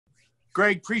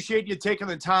Greg, appreciate you taking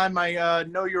the time. I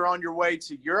know you're on your way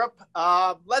to Europe.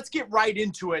 Let's get right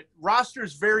into it. Roster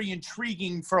is very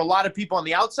intriguing for a lot of people on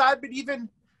the outside, but even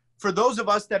for those of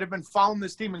us that have been following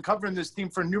this team and covering this team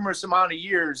for a numerous amount of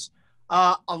years,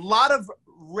 a lot of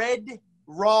red,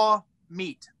 raw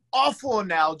meat. Awful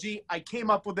analogy. I came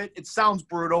up with it. It sounds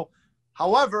brutal.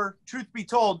 However, truth be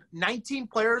told, 19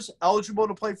 players eligible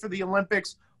to play for the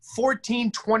Olympics,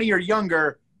 14, 20 or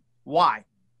younger. Why?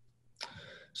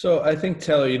 So I think,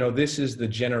 Taylor, this is the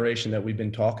generation that we've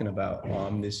been talking about,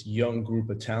 this young group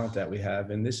of talent that we have.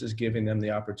 And this is giving them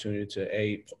the opportunity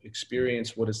to,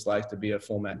 experience what it's like to be a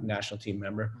full national team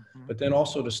member, but then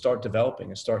also to start developing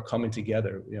and start coming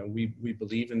together. We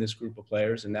believe in this group of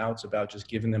players, and now it's about just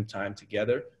giving them time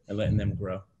together and letting them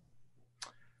grow.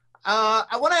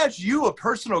 I want to ask you a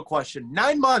personal question.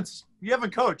 9 months, you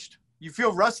haven't coached. You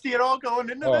feel rusty at all going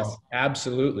into this?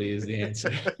 Absolutely is the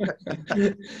answer.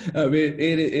 I mean,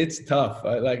 it's tough.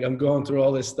 I'm going through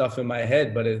all this stuff in my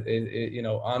head, but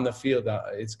on the field,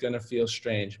 it's going to feel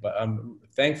strange. But I'm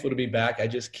thankful to be back. I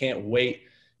just can't wait,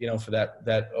 for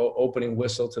that opening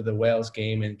whistle to the Wales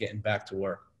game and getting back to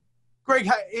work. Greg,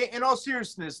 in all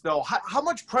seriousness, though, how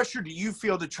much pressure do you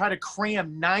feel to try to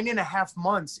cram 9.5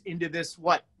 months into this,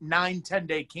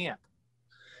 9-10-day camp?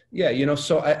 Yeah,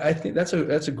 so I think that's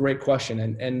a great question.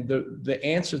 And the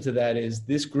answer to that is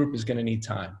this group is going to need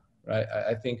time, right?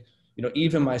 I think,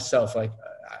 even myself, I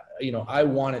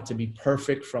want it to be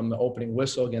perfect from the opening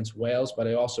whistle against Wales, but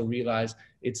I also realize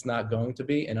it's not going to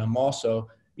be. And I'm also,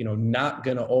 not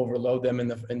going to overload them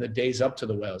in the days up to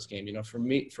the Wales game.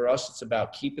 For us, it's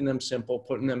about keeping them simple,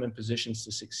 putting them in positions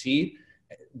to succeed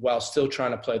while still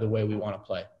trying to play the way we want to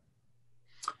play.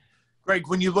 Greg,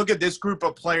 when you look at this group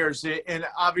of players, and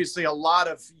obviously a lot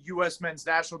of U.S. men's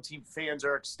national team fans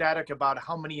are ecstatic about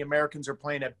how many Americans are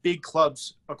playing at big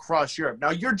clubs across Europe. Now,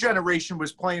 your generation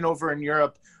was playing over in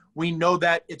Europe. We know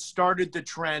that it started the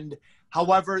trend.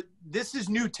 However, this is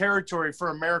new territory for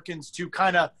Americans to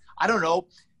kind of,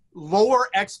 lower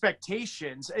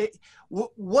expectations.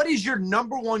 What is your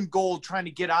number one goal trying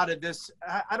to get out of this,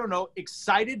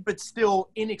 excited but still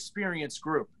inexperienced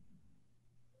group?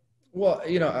 Well,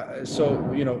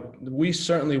 we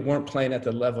certainly weren't playing at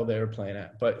the level they were playing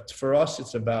at. But for us,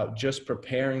 it's about just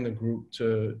preparing the group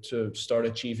to start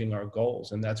achieving our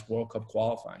goals, and that's World Cup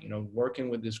qualifying. Working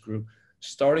with this group,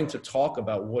 starting to talk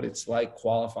about what it's like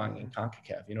qualifying in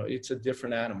CONCACAF. It's a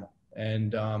different animal.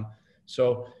 And I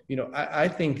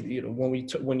think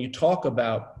when you talk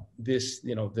about this,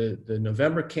 the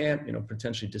November camp,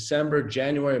 potentially December,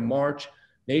 January, March,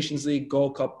 Nations League,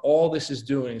 Gold Cup, all this is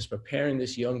doing is preparing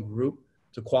this young group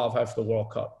to qualify for the World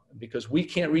Cup, because we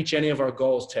can't reach any of our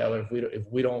goals, Taylor, if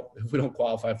we don't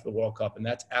qualify for the World Cup, and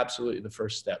that's absolutely the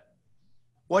first step.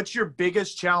 What's your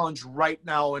biggest challenge right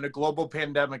now in a global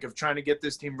pandemic of trying to get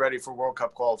this team ready for World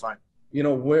Cup qualifying?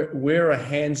 We're a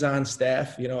hands-on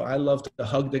staff. I love to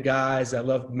hug the guys. I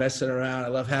love messing around. I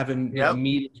love having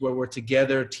meetings where we're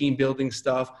together, team building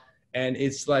stuff. And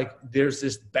it's like there's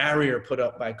this barrier put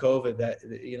up by COVID that,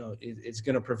 it's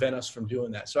going to prevent us from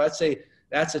doing that. So I'd say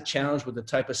that's a challenge with the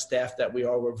type of staff that we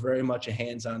are. We're very much a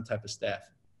hands-on type of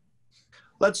staff.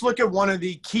 Let's look at one of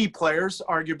the key players,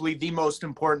 arguably the most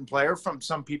important player from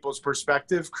some people's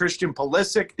perspective, Christian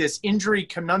Pulisic. This injury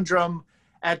conundrum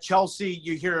at Chelsea,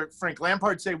 you hear Frank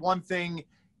Lampard say one thing,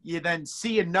 you then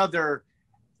see another.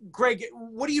 Greg,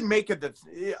 what do you make of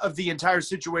the entire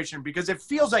situation? Because it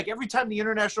feels like every time the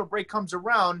international break comes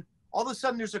around, all of a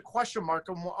sudden there's a question mark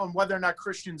on whether or not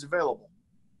Christian's available.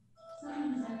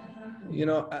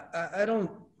 I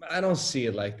don't see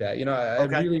it like that. I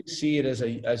really see it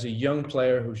as a young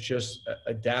player who's just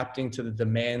adapting to the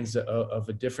demands of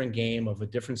a different game, of a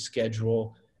different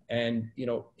schedule. And,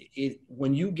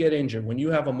 when you get injured, when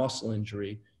you have a muscle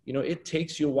injury, it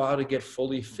takes you a while to get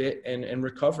fully fit and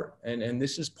recover. And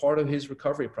this is part of his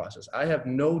recovery process. I have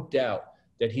no doubt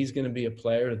that he's going to be a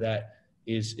player that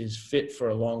is fit for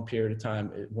a long period of time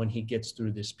when he gets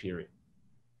through this period.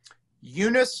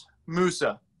 Yunus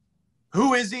Musah.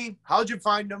 Who is he? How'd you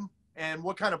find him? And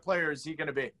what kind of player is he going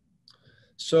to be?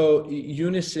 So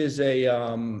Yunus is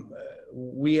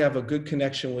we have a good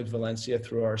connection with Valencia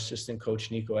through our assistant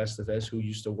coach, Nico Estevez, who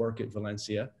used to work at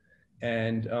Valencia.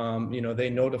 And, they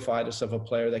notified us of a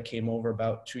player that came over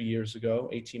about 2 years ago,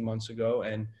 18 months ago.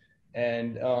 And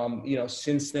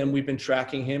since then we've been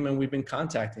tracking him and we've been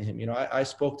contacting him. I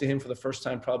spoke to him for the first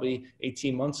time probably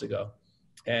 18 months ago.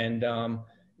 And,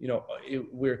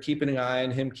 we're keeping an eye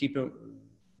on him,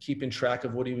 keeping track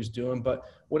of what he was doing. But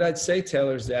what I'd say,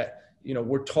 Taylor, is that,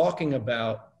 we're talking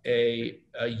about a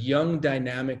young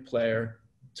dynamic player,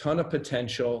 ton of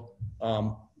potential,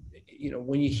 you know,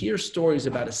 when you hear stories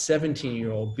about a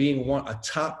 17-year-old being a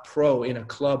top pro in a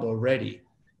club already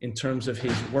in terms of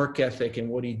his work ethic and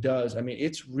what he does, I mean,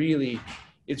 it's really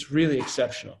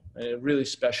exceptional and really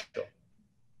special.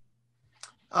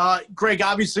 Gregg,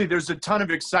 obviously there's a ton of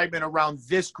excitement around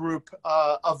this group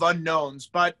of unknowns,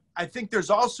 but I think there's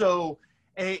also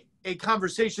a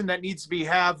conversation that needs to be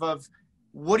had of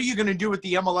what are you going to do with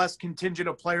the MLS contingent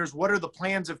of players? What are the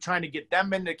plans of trying to get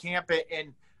them into camp,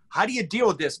 and how do you deal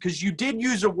with this? Because you did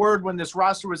use a word when this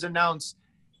roster was announced.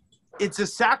 It's a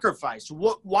sacrifice.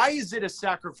 Why is it a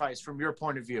sacrifice from your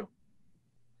point of view?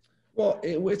 Well,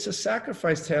 it's a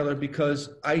sacrifice, Taylor, because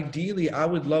ideally I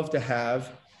would love to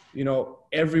have, you know,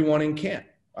 everyone in camp.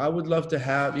 I would love to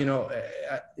have,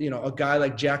 a guy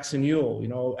like Jackson Ewell, you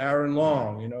know, Aaron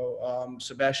Long, you know,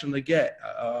 Sebastian Leggett,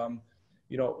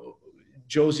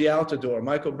 Josie Altidore,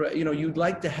 Michael, you know, you'd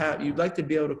like to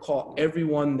be able to call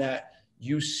everyone that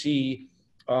you see,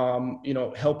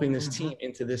 helping this team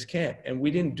into this camp. And we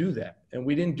didn't do that. And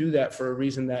we didn't do that for a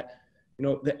reason that, you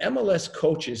know, the MLS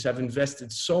coaches have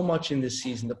invested so much in this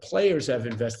season. The players have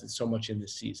invested so much in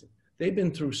this season. They've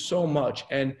been through so much.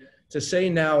 And to say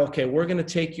now, okay, we're going to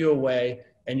take you away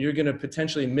and you're going to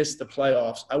potentially miss the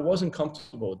playoffs, I wasn't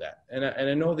comfortable with that. And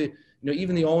I know that, you know,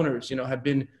 even the owners, you know, have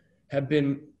been,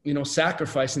 you know,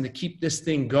 sacrificing to keep this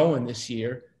thing going this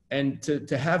year. And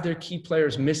to have their key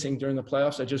players missing during the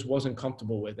playoffs, I just wasn't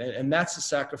comfortable with. And that's the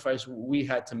sacrifice we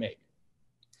had to make.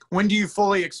 When do you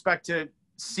fully expect to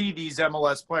see these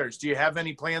MLS players? Do you have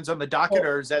any plans on the docket,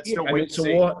 or is that still wait to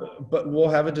see? We'll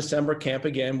have a December camp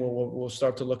again. We'll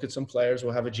start to look at some players.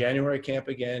 We'll have a January camp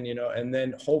again, you know, and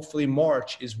then hopefully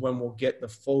March is when we'll get the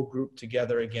full group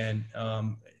together again.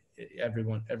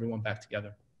 Everyone back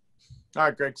together. All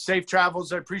right, Gregg. Safe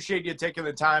travels. I appreciate you taking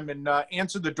the time, and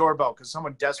answer the doorbell because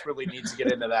someone desperately needs to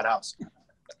get into that house.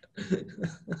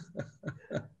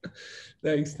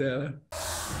 Thanks, Taylor.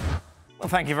 Well,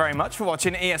 thank you very much for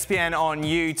watching ESPN on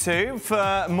YouTube.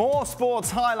 For more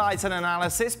sports highlights and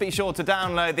analysis, be sure to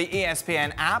download the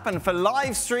ESPN app. And for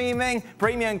live streaming,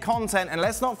 premium content, and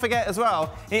let's not forget as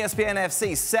well, ESPN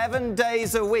FC 7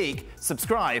 days a week.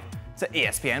 Subscribe to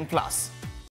ESPN+.